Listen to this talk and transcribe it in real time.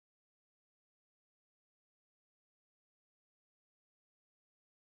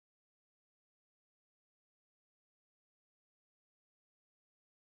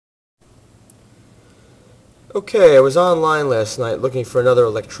Okay, I was online last night looking for another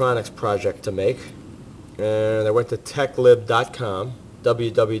electronics project to make, and I went to techlib.com,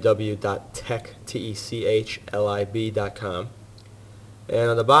 www.techlib.com, and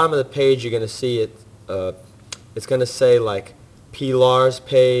on the bottom of the page you're going to see it's going to say like Pilar's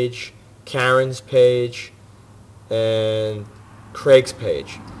page, Karen's page, and Craig's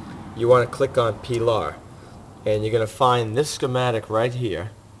page. You want to click on Pilar, and you're going to find this schematic right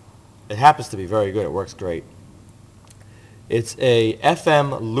here. It happens to be very good. It works great. It's a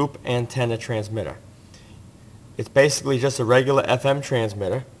FM loop antenna transmitter. It's basically just a regular FM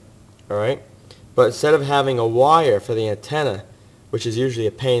transmitter, all right? But instead of having a wire for the antenna, which is usually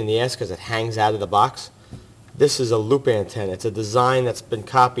a pain in the ass because it hangs out of the box, this is a loop antenna. It's a design that's been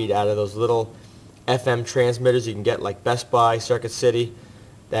copied out of those little FM transmitters you can get like Best Buy, Circuit City,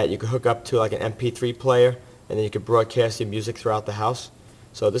 that you can hook up to like an MP3 player, and then you can broadcast your music throughout the house.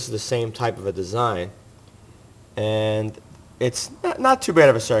 So this is the same type of a design, and it's not too bad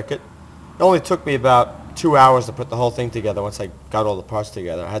of a circuit. It only took me about 2 hours to put the whole thing together once I got all the parts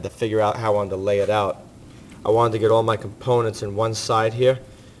together. I had to figure out how I wanted to lay it out. I wanted to get all my components in one side here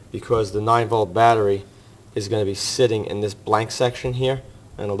because the 9-volt battery is going to be sitting in this blank section here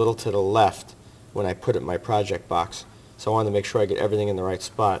and a little to the left when I put it in my project box. So I wanted to make sure I get everything in the right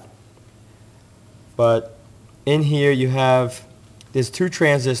spot. But in here you have, there's two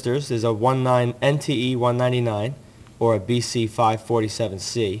transistors. There's a NTE 199 or a BC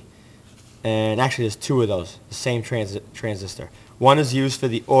 547C. And actually there's two of those, the same transistor. One is used for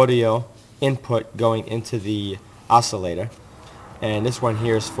the audio input going into the oscillator, and this one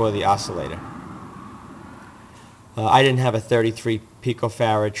here is for the oscillator. I didn't have a 33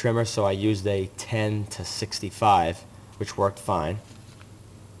 picofarad trimmer, so I used a 10 to 65, which worked fine.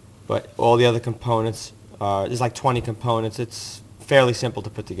 But all the other components, there's like 20 components. It's fairly simple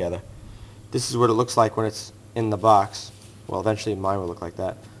to put together. This is what it looks like when it's in the box. Well, eventually mine will look like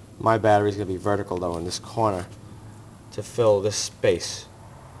that. My battery is going to be vertical though in this corner to fill this space.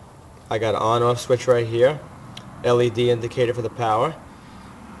 I got an on-off switch right here, LED indicator for the power.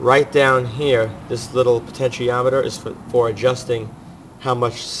 Right down here, this little potentiometer is for adjusting how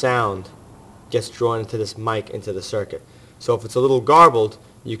much sound gets drawn into this mic into the circuit. So if it's a little garbled,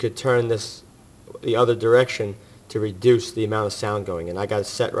 you could turn this the other direction to reduce the amount of sound going in. I got it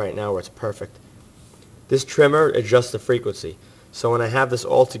set right now where it's perfect. This trimmer adjusts the frequency. So when I have this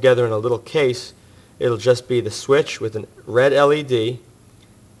all together in a little case, it'll just be the switch with a red LED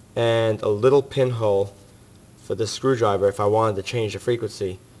and a little pinhole for the screwdriver if I wanted to change the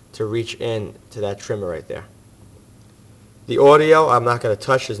frequency to reach in to that trimmer right there. The audio I'm not going to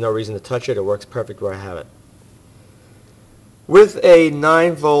touch. There's no reason to touch it. It works perfect where I have it. With a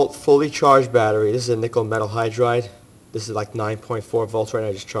 9-volt fully charged battery, this is a nickel metal hydride. This is like 9.4 volts right now.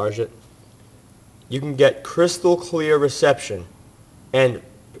 I just charged it. You can get crystal clear reception. And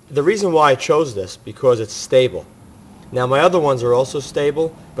the reason why I chose this, because it's stable. Now my other ones are also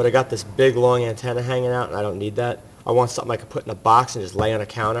stable, but I got this big long antenna hanging out and I don't need that. I want something I can put in a box and just lay on a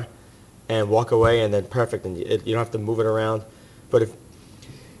counter and walk away, and then perfect, and you don't have to move it around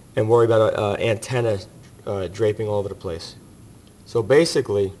and worry about antenna draping all over the place. So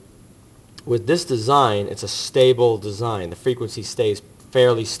basically, with this design, it's a stable design. The frequency stays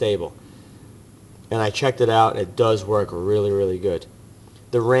fairly stable. And I checked it out, and it does work really, really good.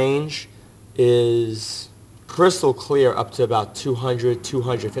 The range is crystal clear up to about 200,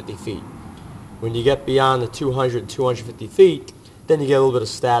 250 feet. When you get beyond the 200, 250 feet, then you get a little bit of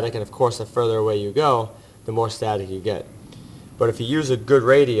static, and of course the further away you go, the more static you get. But if you use a good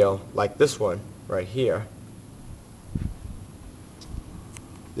radio, like this one right here,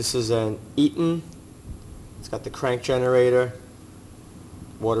 this is an Eaton. It's got the crank generator,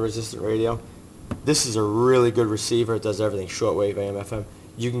 water resistant radio. This is a really good receiver. It does everything, shortwave, AM, FM.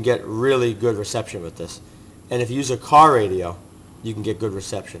 You can get really good reception with this. And if you use a car radio, you can get good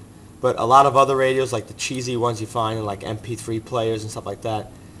reception. But a lot of other radios, like the cheesy ones you find in like MP3 players and stuff like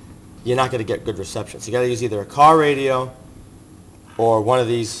that, you're not going to get good reception. So you got to use either a car radio or one of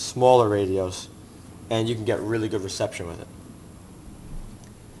these smaller radios, and you can get really good reception with it.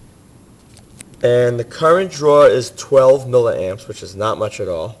 And the current draw is 12 milliamps, which is not much at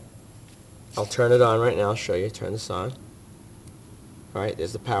all. I'll turn it on right now. I'll show you. Turn this on. All right,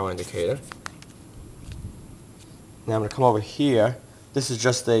 there's the power indicator. Now I'm going to come over here. This is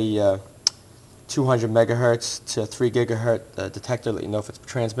just a 200 megahertz to 3 gigahertz detector, let you know if it's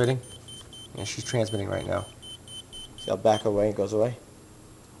transmitting. And she's transmitting right now. See, I'll back away and it goes away.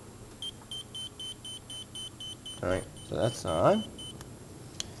 All right, so that's on.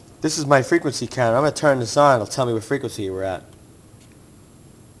 This is my frequency counter. I'm going to turn this on. It'll tell me what frequency we're at.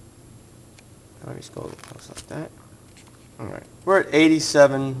 Let me just go close like that. All right. We're at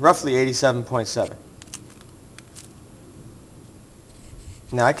 87, roughly 87.7.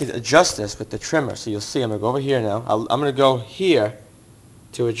 Now I could adjust this with the trimmer, so you'll see I'm going to go over here now. I'm going to go here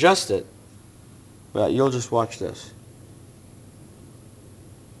to adjust it, but you'll just watch this.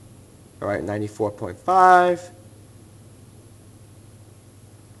 All right, 94.5,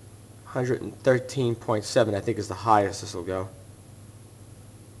 113.7 I think is the highest this will go.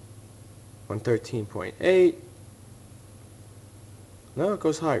 113.8. No, it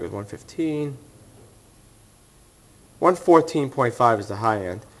goes higher. It goes 115. 114.5 is the high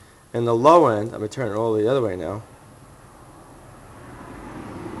end. And the low end, I'm going to turn it all the other way now.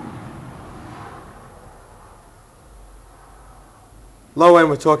 Low end,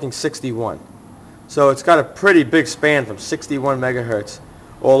 we're talking 61. So it's got a pretty big span from 61 megahertz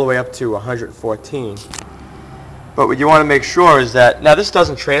all the way up to 114. But what you want to make sure is that, now this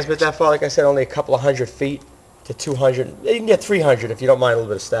doesn't transmit that far, like I said, only a couple of hundred feet to 200. You can get 300 if you don't mind a little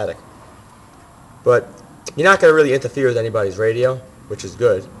bit of static. But you're not going to really interfere with anybody's radio, which is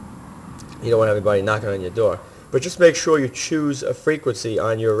good. You don't want everybody knocking on your door. But just make sure you choose a frequency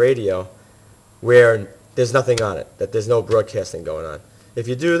on your radio where there's nothing on it, that there's no broadcasting going on. If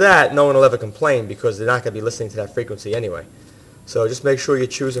you do that, no one will ever complain because they're not going to be listening to that frequency anyway. So just make sure you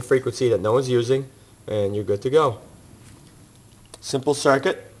choose a frequency that no one's using, and you're good to go. Simple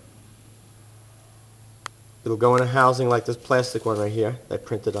circuit. It'll go in a housing like this plastic one right here that I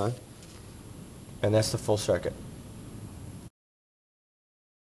printed on. And that's the full circuit.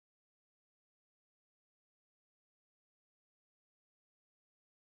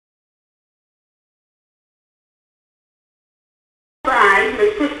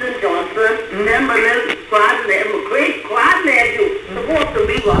 Supposed to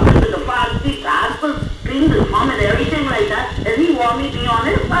be walking to the far street, clean the mom and everything like that, and he want me to be on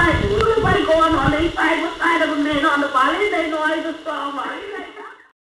his side. If I go on his side, what side of a man on the body, they know I just saw my